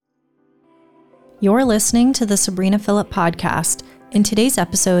You're listening to the Sabrina Phillip podcast. In today's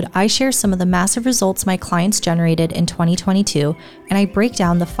episode, I share some of the massive results my clients generated in 2022, and I break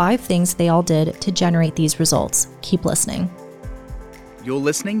down the 5 things they all did to generate these results. Keep listening. You're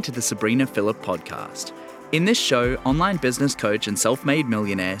listening to the Sabrina Phillip podcast. In this show, online business coach and self-made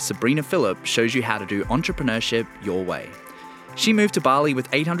millionaire Sabrina Phillip shows you how to do entrepreneurship your way. She moved to Bali with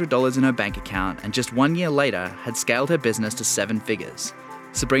 $800 in her bank account and just 1 year later had scaled her business to 7 figures.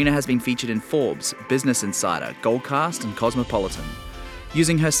 Sabrina has been featured in Forbes, Business Insider, Goldcast, and Cosmopolitan.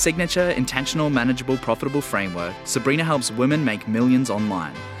 Using her signature, intentional, manageable, profitable framework, Sabrina helps women make millions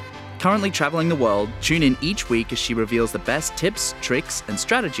online. Currently traveling the world, tune in each week as she reveals the best tips, tricks, and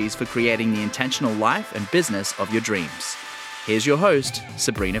strategies for creating the intentional life and business of your dreams. Here's your host,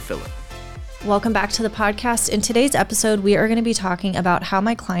 Sabrina Phillip. Welcome back to the podcast. In today's episode, we are going to be talking about how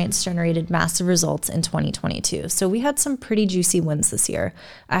my clients generated massive results in 2022. So we had some pretty juicy wins this year.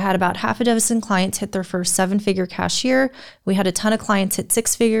 I had about half a dozen clients hit their first 7-figure cash year. We had a ton of clients hit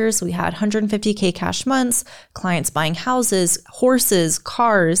 6 figures. We had 150K cash months, clients buying houses, horses,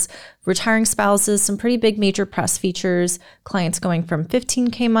 cars, retiring spouses, some pretty big major press features, clients going from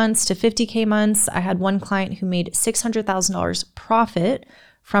 15K months to 50K months. I had one client who made $600,000 profit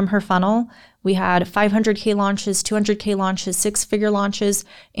from her funnel. We had 500K launches, 200K launches, 6-figure launches,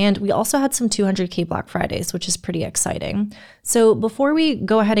 and we also had some 200K Black Fridays, which is pretty exciting. So before we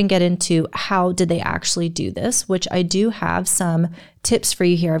go ahead and get into how did they actually do this, which I do have some tips for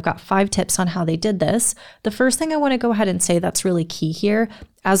you here. I've got 5 tips on how they did this. The first thing I want to go ahead and say that's really key here,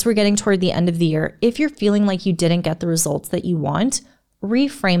 as we're getting toward the end of the year, if you're feeling like you didn't get the results that you want,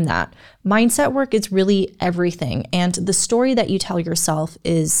 reframe that. Mindset work is really everything. And the story that you tell yourself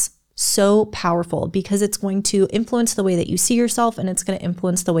is so powerful because it's going to influence the way that you see yourself and it's going to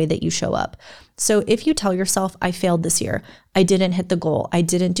influence the way that you show up. So if you tell yourself, I failed this year, I didn't hit the goal, I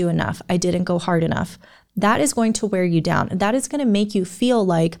didn't do enough, I didn't go hard enough, that is going to wear you down. That is going to make you feel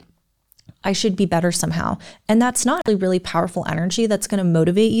like I should be better somehow. And that's not really powerful energy that's going to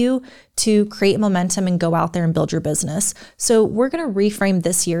motivate you to create momentum and go out there and build your business. So we're going to reframe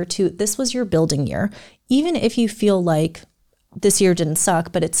this year to this was your building year. Even if you feel like this year didn't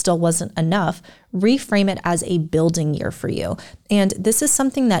suck, but it still wasn't enough, reframe it as a building year for you. And this is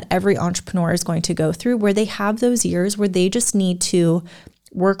something that every entrepreneur is going to go through where they have those years where they just need to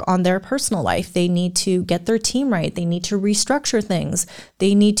work on their personal life. They need to get their team right. They need to restructure things.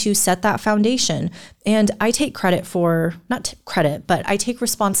 They need to set that foundation. And I take credit for, not credit, but I take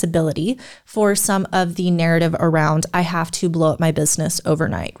responsibility for some of the narrative around I have to blow up my business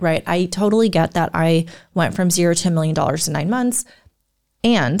overnight, right? I totally get that I went from $0 to $1 million in 9 months.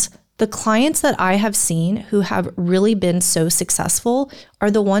 And the clients that I have seen who have really been so successful are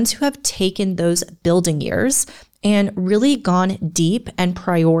the ones who have taken those building years and really gone deep and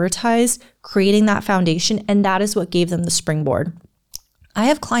prioritized creating that foundation. And that is what gave them the springboard. I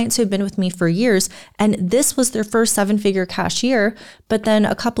have clients who have been with me for years, and this was their first 7-figure cash year. But then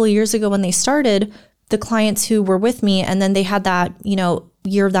a couple of years ago when they started, the clients who were with me, and then they had that,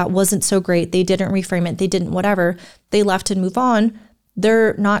 year that wasn't so great. They didn't reframe it. They didn't whatever. They left and move on.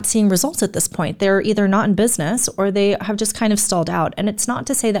 They're not seeing results at this point. They're either not in business or they have just kind of stalled out. And it's not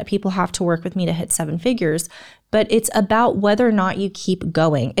to say that people have to work with me to hit 7 figures, but it's about whether or not you keep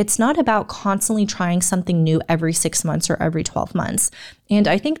going. It's not about constantly trying something new every 6 months or every 12 months. And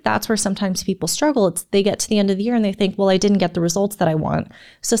I think that's where sometimes people struggle. They get to the end of the year and they think, well, I didn't get the results that I want,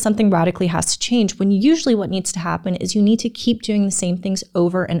 so something radically has to change. When usually what needs to happen is you need to keep doing the same things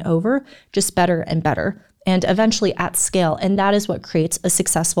over and over, just better and better, and eventually at scale. And that is what creates a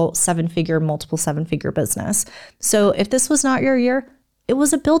successful 7-figure, multiple 7-figure business. So if this was not your year, it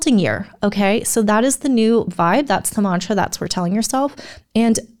was a building year, okay? So that is the new vibe. That's the mantra. That's what we're telling yourself.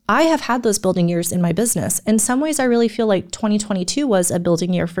 And I have had those building years in my business. In some ways, I really feel like 2022 was a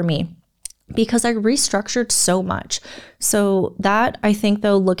building year for me because I restructured so much. So that, I think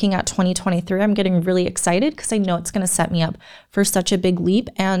though, looking at 2023, I'm getting really excited because I know it's going to set me up for such a big leap.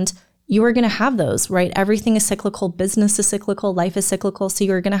 And you are going to have those, right? Everything is cyclical. Business is cyclical. Life is cyclical. So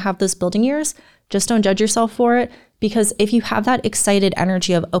you're going to have those building years. Just don't judge yourself for it. Because if you have that excited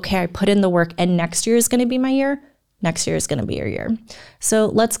energy of, okay, I put in the work and next year is going to be my year, next year is going to be your year. So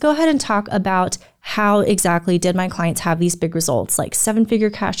let's go ahead and talk about how exactly did my clients have these big results, like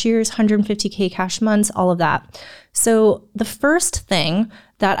 7-figure cash years, 150K cash months, all of that. So the first thing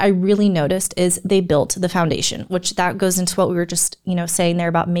that I really noticed is they built the foundation, which that goes into what we were just, saying there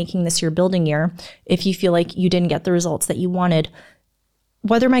about making this your building year. If you feel like you didn't get the results that you wanted,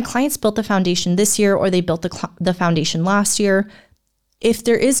 whether my clients built the foundation this year or they built the foundation last year, if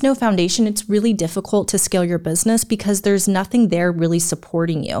there is no foundation, it's really difficult to scale your business because there's nothing there really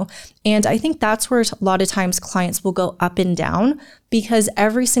supporting you. And I think that's where a lot of times clients will go up and down, because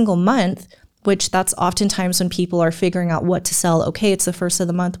every single month, which that's oftentimes when people are figuring out what to sell. Okay, it's the first of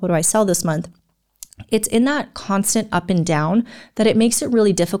the month. What do I sell this month? It's in that constant up and down that it makes it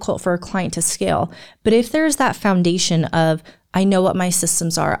really difficult for a client to scale. But if there's that foundation of, I know what my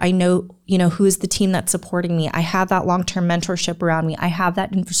systems are, I know, who is the team that's supporting me, I have that long-term mentorship around me, I have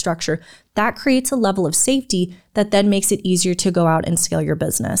that infrastructure, that creates a level of safety that then makes it easier to go out and scale your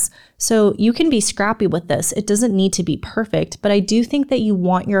business. So you can be scrappy with this. It doesn't need to be perfect, but I do think that you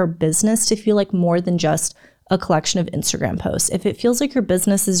want your business to feel like more than just a collection of Instagram posts. If it feels like your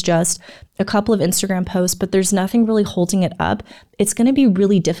business is just a couple of Instagram posts, but there's nothing really holding it up, it's going to be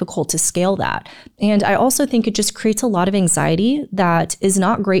really difficult to scale that. And I also think it just creates a lot of anxiety that is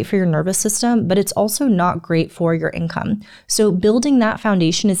not great for your nervous system, but it's also not great for your income. So building that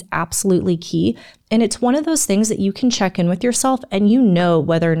foundation is absolutely key. And it's one of those things that you can check in with yourself and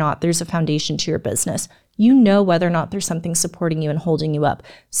whether or not there's a foundation to your business. Whether or not there's something supporting you and holding you up.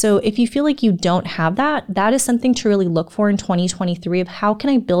 So if you feel like you don't have that, that is something to really look for in 2023 of how can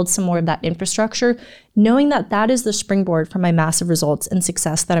I build some more of that infrastructure, knowing that that is the springboard for my massive results and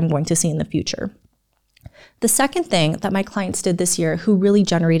success that I'm going to see in the future. The second thing that my clients did this year who really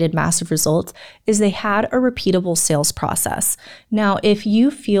generated massive results is they had a repeatable sales process. Now, if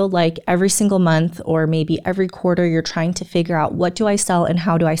you feel like every single month or maybe every quarter you're trying to figure out what do I sell and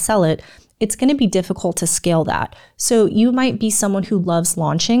how do I sell it, it's going to be difficult to scale that. So you might be someone who loves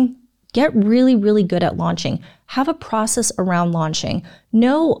launching. Get really, really good at launching. Have a process around launching.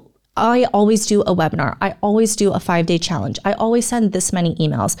 I always do a webinar. I always do a 5-day challenge. I always send this many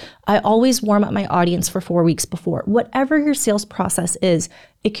emails. I always warm up my audience for 4 weeks before. Whatever your sales process is,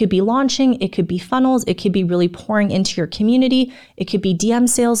 it could be launching, it could be funnels, it could be really pouring into your community, it could be DM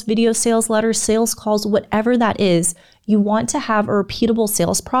sales, video sales, letters, sales calls, whatever that is. You want to have a repeatable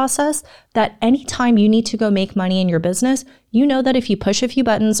sales process that anytime you need to go make money in your business, you know that if you push a few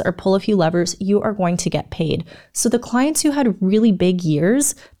buttons or pull a few levers, you are going to get paid. So the clients who had really big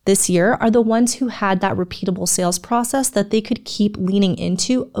years this year are the ones who had that repeatable sales process that they could keep leaning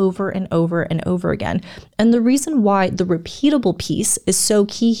into over and over and over again. And the reason why the repeatable piece is so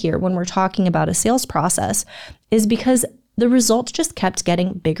key here when we're talking about a sales process is because the results just kept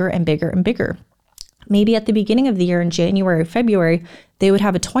getting bigger and bigger and bigger. Maybe at the beginning of the year in January or February, they would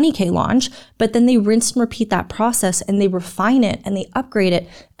have a 20K launch, but then they rinse and repeat that process and they refine it and they upgrade it.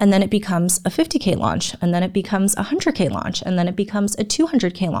 And then it becomes a 50K launch, and then it becomes a 100K launch, and then it becomes a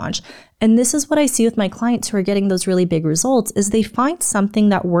 200K launch. And this is what I see with my clients who are getting those really big results is they find something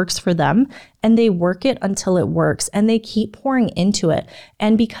that works for them and they work it until it works and they keep pouring into it.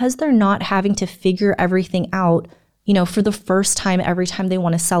 And because they're not having to figure everything out, for the first time, every time they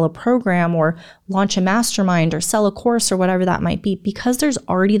want to sell a program or launch a mastermind or sell a course or whatever that might be, because there's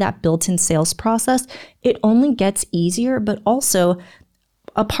already that built-in sales process, it only gets easier. But also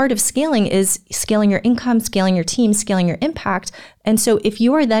a part of scaling is scaling your income, scaling your team, scaling your impact. And so if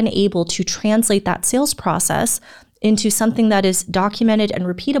you are then able to translate that sales process into something that is documented and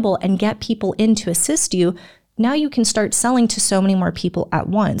repeatable and get people in to assist you, now you can start selling to so many more people at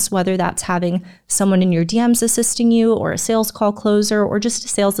once, whether that's having someone in your DMs assisting you or a sales call closer or just a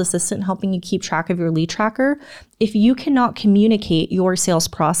sales assistant helping you keep track of your lead tracker. If you cannot communicate your sales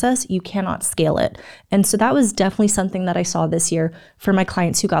process, you cannot scale it. And so that was definitely something that I saw this year for my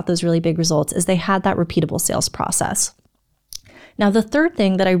clients who got those really big results is they had that repeatable sales process. Now, the third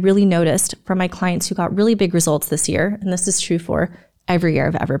thing that I really noticed from my clients who got really big results this year, and this is true for every year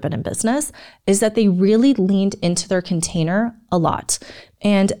I've ever been in business, is that they really leaned into their container a lot.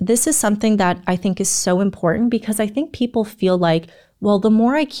 And this is something that I think is so important because I think people feel like, well, the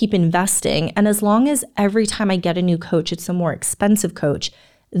more I keep investing, and as long as every time I get a new coach, it's a more expensive coach,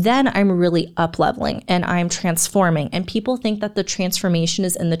 then I'm really up leveling and I'm transforming. And people think that the transformation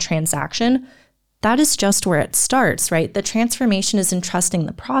is in the transaction. That is just where it starts, right? The transformation is in trusting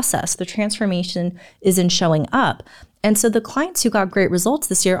the process. The transformation is in showing up. And so the clients who got great results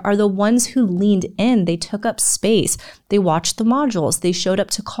this year are the ones who leaned in. They took up space. They watched the modules. They showed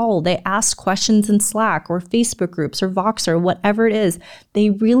up to call. They asked questions in Slack or Facebook groups or Voxer or whatever it is. They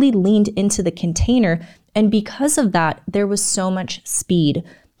really leaned into the container. And because of that, there was so much speed.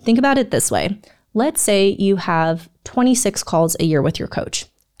 Think about it this way. Let's say you have 26 calls a year with your coach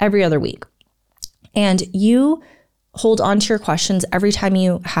every other week, and you hold on to your questions every time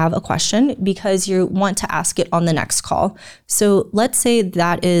you have a question because you want to ask it on the next call. So let's say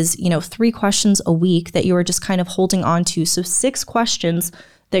that is, 3 questions a week that you are just kind of holding on to. So 6 questions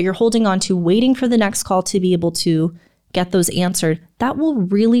that you're holding on to, waiting for the next call to be able to get those answered, that will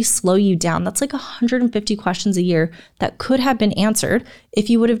really slow you down. That's like 150 questions a year that could have been answered if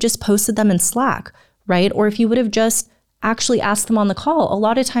you would have just posted them in Slack, right? Or if you would have just actually ask them on the call. A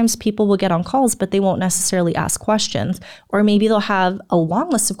lot of times people will get on calls, but they won't necessarily ask questions. Or maybe they'll have a long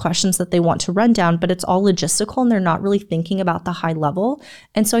list of questions that they want to run down, but it's all logistical and they're not really thinking about the high level.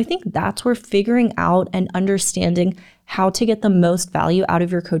 And so I think that's where figuring out and understanding how to get the most value out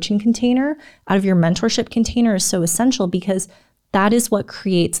of your coaching container, out of your mentorship container is so essential, because that is what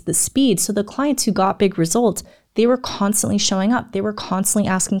creates the speed. So the clients who got big results, they were constantly showing up. They were constantly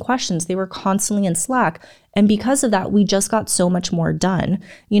asking questions. They were constantly in Slack. And because of that, we just got so much more done.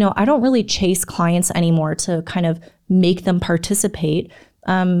 I don't really chase clients anymore to kind of make them participate.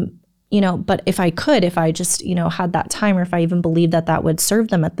 But if I just, had that time, or if I even believed that that would serve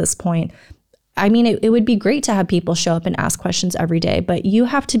them at this point, I mean, it would be great to have people show up and ask questions every day, but you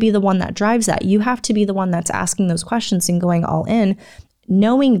have to be the one that drives that. You have to be the one that's asking those questions and going all in.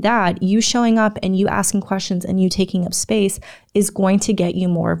 Knowing that you showing up and you asking questions and you taking up space is going to get you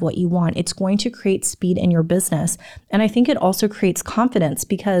more of what you want. It's going to create speed in your business. And I think it also creates confidence,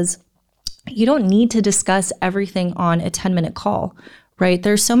 because you don't need to discuss everything on a 10-minute call, right?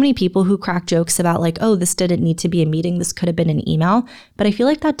 There's so many people who crack jokes about like, oh, this didn't need to be a meeting. This could have been an email. But I feel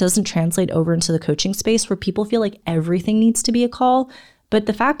like that doesn't translate over into the coaching space, where people feel like everything needs to be a call. But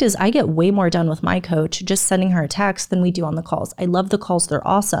the fact is, I get way more done with my coach just sending her a text than we do on the calls. I love the calls. They're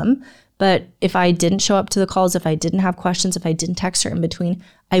awesome. But if I didn't show up to the calls, if I didn't have questions, if I didn't text her in between,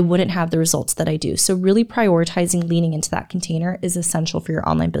 I wouldn't have the results that I do. So really prioritizing leaning into that container is essential for your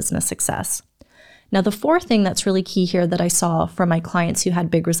online business success. Now, the fourth thing that's really key here that I saw from my clients who had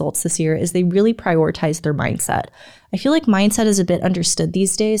big results this year is they really prioritized their mindset. I feel like mindset is a bit understood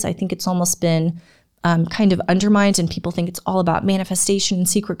these days. I think it's almost been kind of undermined, and people think it's all about manifestation and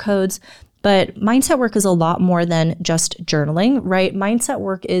secret codes. But mindset work is a lot more than just journaling, right? Mindset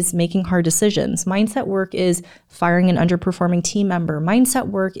work is making hard decisions. Mindset work is firing an underperforming team member. Mindset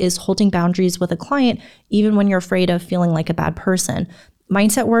work is holding boundaries with a client, even when you're afraid of feeling like a bad person.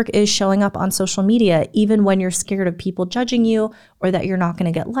 Mindset work is showing up on social media, even when you're scared of people judging you, or that you're not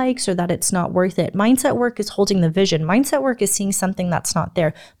going to get likes, or that it's not worth it. Mindset work is holding the vision. Mindset work is seeing something that's not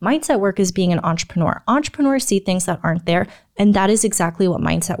there. Mindset work is being an entrepreneur. Entrepreneurs see things that aren't there. And that is exactly what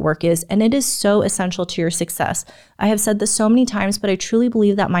mindset work is. And it is so essential to your success. I have said this so many times, but I truly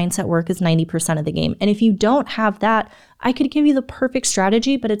believe that mindset work is 90% of the game. And if you don't have that, I could give you the perfect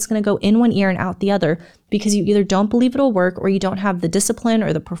strategy, but it's going to go in one ear and out the other, because you either don't believe it'll work, or you don't have the discipline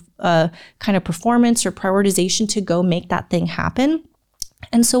or the kind of performance or prioritization to go make that thing happen.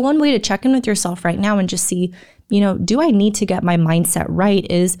 And so one way to check in with yourself right now and just see, do I need to get my mindset right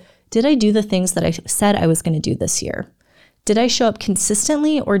is, did I do the things that I said I was going to do this year? Did I show up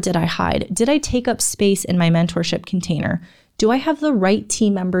consistently, or did I hide? Did I take up space in my mentorship container? Do I have the right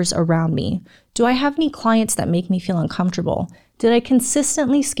team members around me? Do I have any clients that make me feel uncomfortable? Did I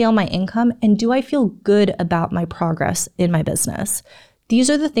consistently scale my income? And do I feel good about my progress in my business? These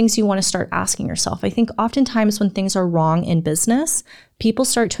are the things you want to start asking yourself. I think oftentimes when things are wrong in business, people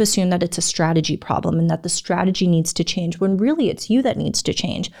start to assume that it's a strategy problem and that the strategy needs to change, when really it's you that needs to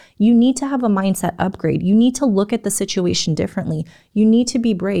change. You need to have a mindset upgrade. You need to look at the situation differently. You need to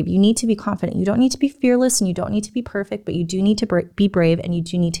be brave. You need to be confident. You don't need to be fearless, and you don't need to be perfect, but you do need to be brave, and you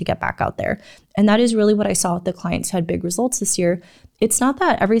do need to get back out there. And that is really what I saw with the clients who had big results this year. It's not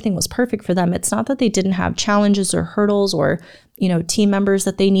that everything was perfect for them. It's not that they didn't have challenges or hurdles or, team members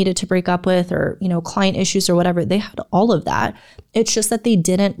that they needed to break up with, or, client issues or whatever. They had all of that. It's just that they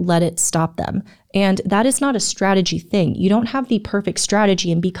didn't let it stop them. And that is not a strategy thing. You don't have the perfect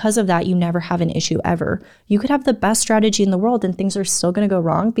strategy, and because of that, you never have an issue ever. You could have the best strategy in the world and things are still going to go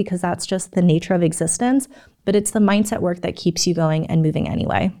wrong, because that's just the nature of existence. But it's the mindset work that keeps you going and moving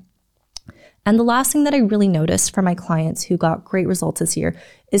anyway. And the last thing that I really noticed for my clients who got great results this year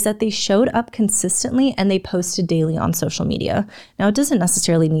is that they showed up consistently and they posted daily on social media. Now, it doesn't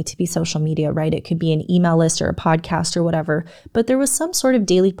necessarily need to be social media, right? It could be an email list or a podcast or whatever, but there was some sort of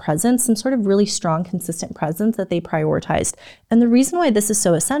daily presence, some sort of really strong, consistent presence that they prioritized. And the reason why this is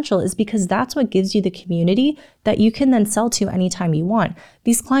so essential is because that's what gives you the community that you can then sell to anytime you want.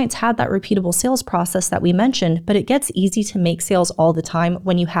 These clients had that repeatable sales process that we mentioned, but it gets easy to make sales all the time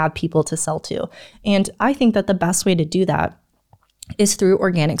when you have people to sell to. And I think that the best way to do that is through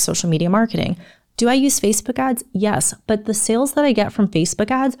organic social media marketing. Do I use Facebook ads? Yes, but the sales that I get from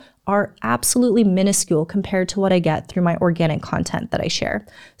Facebook ads are absolutely minuscule compared to what I get through my organic content that I share.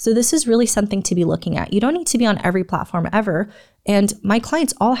 So this is really something to be looking at. You don't need to be on every platform ever. And my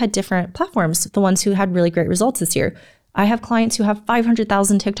clients all had different platforms, the ones who had really great results this year. I have clients who have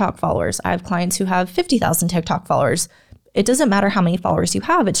 500,000 TikTok followers. I have clients who have 50,000 TikTok followers. It doesn't matter how many followers you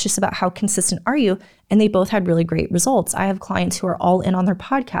have. It's just about how consistent are you. And they both had really great results. I have clients who are all in on their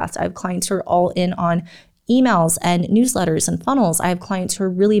podcast. I have clients who are all in on emails and newsletters and funnels. I have clients who are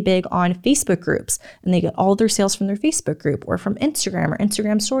really big on Facebook groups, and they get all their sales from their Facebook group or from Instagram or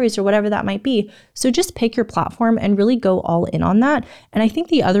Instagram stories or whatever that might be. So just pick your platform and really go all in on that. And I think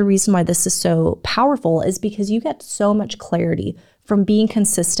the other reason why this is so powerful is because you get so much clarity from being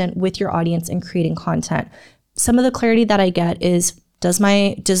consistent with your audience and creating content. Some of the clarity that I get is, does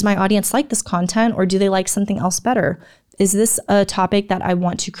my audience like this content, or do they like something else better? Is this a topic that I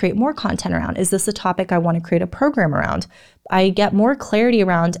want to create more content around? Is this a topic I want to create a program around? I get more clarity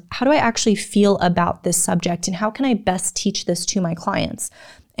around, how do I actually feel about this subject, and how can I best teach this to my clients?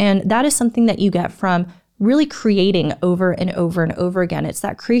 And that is something that you get from really creating over and over and over again. It's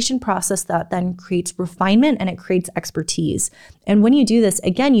that creation process that then creates refinement and it creates expertise. And when you do this,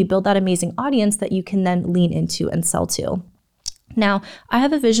 again, you build that amazing audience that you can then lean into and sell to. Now, I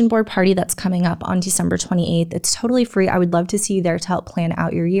have a vision board party that's coming up on December 28th. It's totally free. I would love to see you there to help plan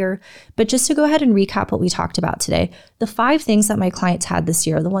out your year. But just to go ahead and recap what we talked about today, the 5 things that my clients had this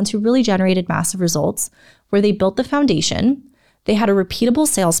year, the ones who really generated massive results, where they built the foundation, they had a repeatable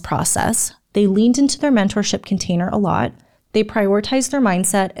sales process, they leaned into their mentorship container a lot, they prioritized their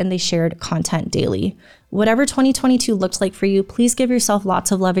mindset, and they shared content daily. Whatever 2022 looked like for you, please give yourself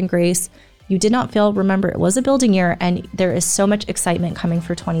lots of love and grace. You did not fail. Remember, it was a building year, and there is so much excitement coming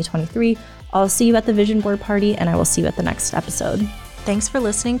for 2023. I'll see you at the vision board party, and I will see you at the next episode. Thanks for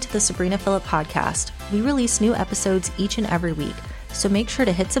listening to the Sabrina Philipp podcast. We release new episodes each and every week, so make sure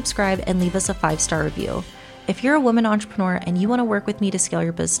to hit subscribe and leave us a 5-star review. If you're a woman entrepreneur and you want to work with me to scale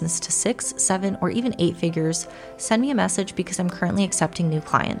your business to 6, 7, or even 8 figures, send me a message because I'm currently accepting new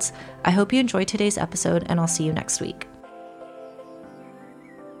clients. I hope you enjoyed today's episode, and I'll see you next week.